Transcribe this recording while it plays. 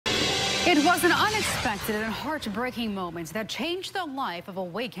It was an unexpected and heartbreaking moment that changed the life of a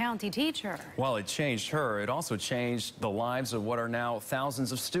Wake County teacher. Well, it changed her. It also changed the lives of what are now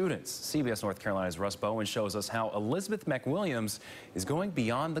thousands of students. CBS North Carolina's Russ Bowen shows us how Elizabeth McWilliams is going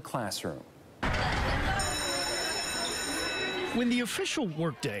beyond the classroom. When the official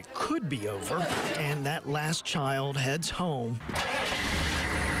workday could be over and that last child heads home,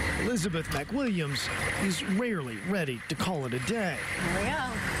 Elizabeth McWilliams is rarely ready to call it a day. Here we go.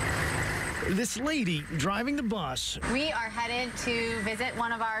 This lady driving the bus. We are headed to visit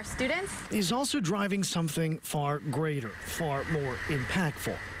one of our students. Is also driving something far greater, far more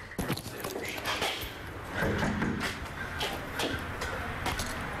impactful.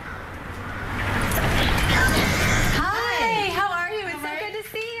 Hi, how are you? It's so good to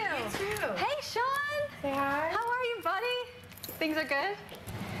see you. You too. Hey, Sean. Say hi. How are you, buddy? Things are good?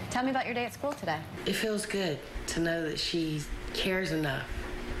 Tell me about your day at school today. It feels good to know that she cares enough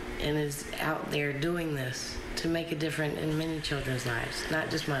and is out there doing this to make a difference in many children's lives, not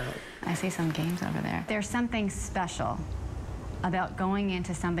just my own. I see some games over there. There's something special about going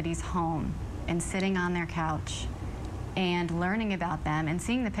into somebody's home and sitting on their couch and learning about them and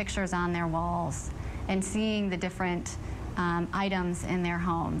seeing the pictures on their walls and seeing the different items in their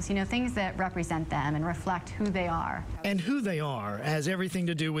homes, you know, things that represent them and reflect who they are. And who they are has everything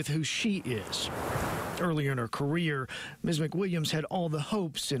to do with who she is. Earlier in her career, Ms. McWilliams had all the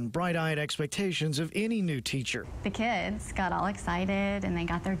hopes and bright-eyed expectations of any new teacher. The kids got all excited and they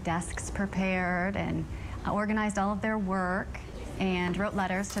got their desks prepared and organized all of their work and wrote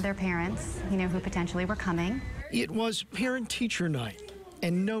letters to their parents, you know, who potentially were coming. It was parent-teacher night,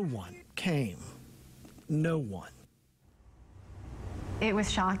 and no one came. No one. It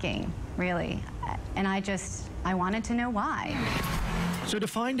was shocking, really, and I wanted to know why. So to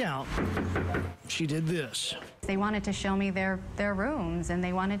find out, she did this. They wanted to show me their rooms, and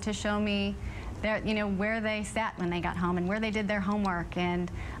they wanted to show me you know, where they sat when they got home and where they did their homework and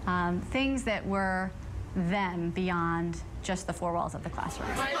things that were them beyond just the four walls of the classroom.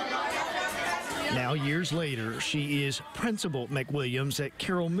 Now, years later, she is Principal McWilliams at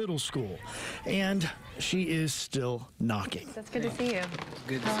Carroll Middle School, and she is still knocking. It's good to see you.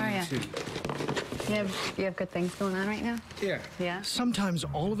 Good How are to see you? you too. You have good things going on right now? Yeah. Yeah? Sometimes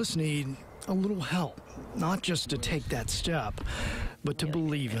all of us need a little help, not just to take that step, but to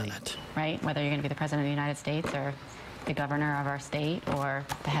believe in it. Right? Whether you're going to be the President of the United States or the governor of our state or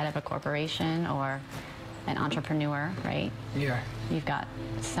the head of a corporation or an entrepreneur, right? Yeah. You've got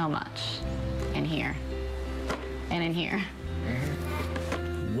so much in here and in here.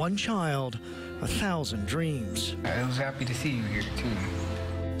 One child, 1,000 dreams. I was happy to see you here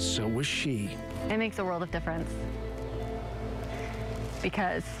too. So was she. It makes a world of difference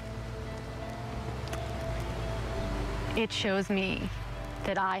because it shows me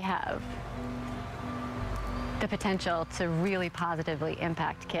that I have the potential to really positively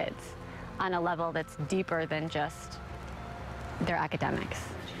impact kids on a level that's deeper than just their academics.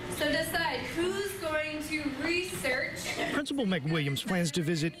 So decide who's going to research. Principal McWilliams plans to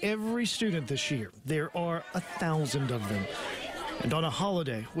visit every student this year. There are 1,000 of them. And on a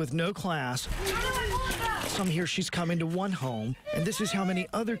holiday with no class, some hear she's coming to one home, and this is how many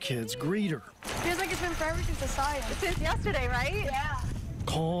other kids greet her. Feels like it's been forever since I saw you. Since yesterday, right? Yeah.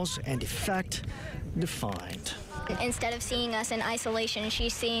 Cause and effect defined. Instead of seeing us in isolation,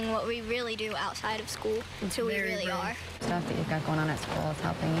 she's seeing what we really do outside of school. It's who we really are. Stuff that you've got going on at school is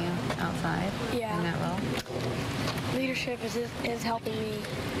helping you outside Yeah. in that role. Leadership is helping me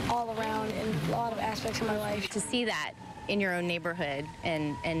all around in a lot of aspects of my life. To see that in your own neighborhood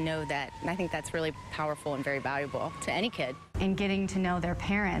and know that, I think that's really powerful and very valuable to any kid. In getting to know their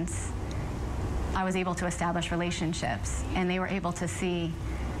parents, I was able to establish relationships, and they were able to see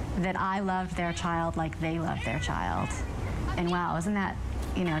that I loved their child like they loved their child. And wow, isn't that,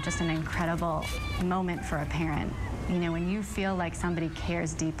 you know, just an incredible moment for a parent? You know, when you feel like somebody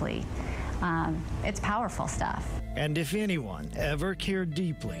cares deeply, it's powerful stuff. And if anyone ever cared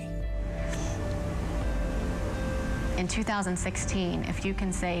deeply, in 2016, if you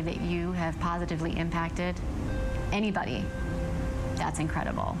can say that you have positively impacted anybody, that's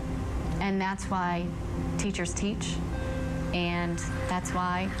incredible. And that's why teachers teach, and that's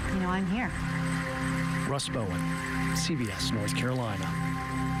why, you know, I'm here. Russ Bowen, CBS North Carolina.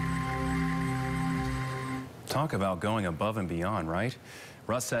 Talk about going above and beyond, right?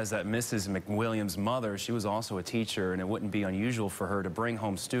 Russ says that Mrs. McWilliams' mother, she was also a teacher, and it wouldn't be unusual for her to bring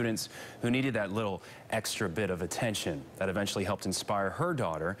home students who needed that little extra bit of attention. That eventually helped inspire her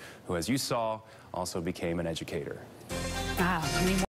daughter, who, as you saw, also became an educator. Wow.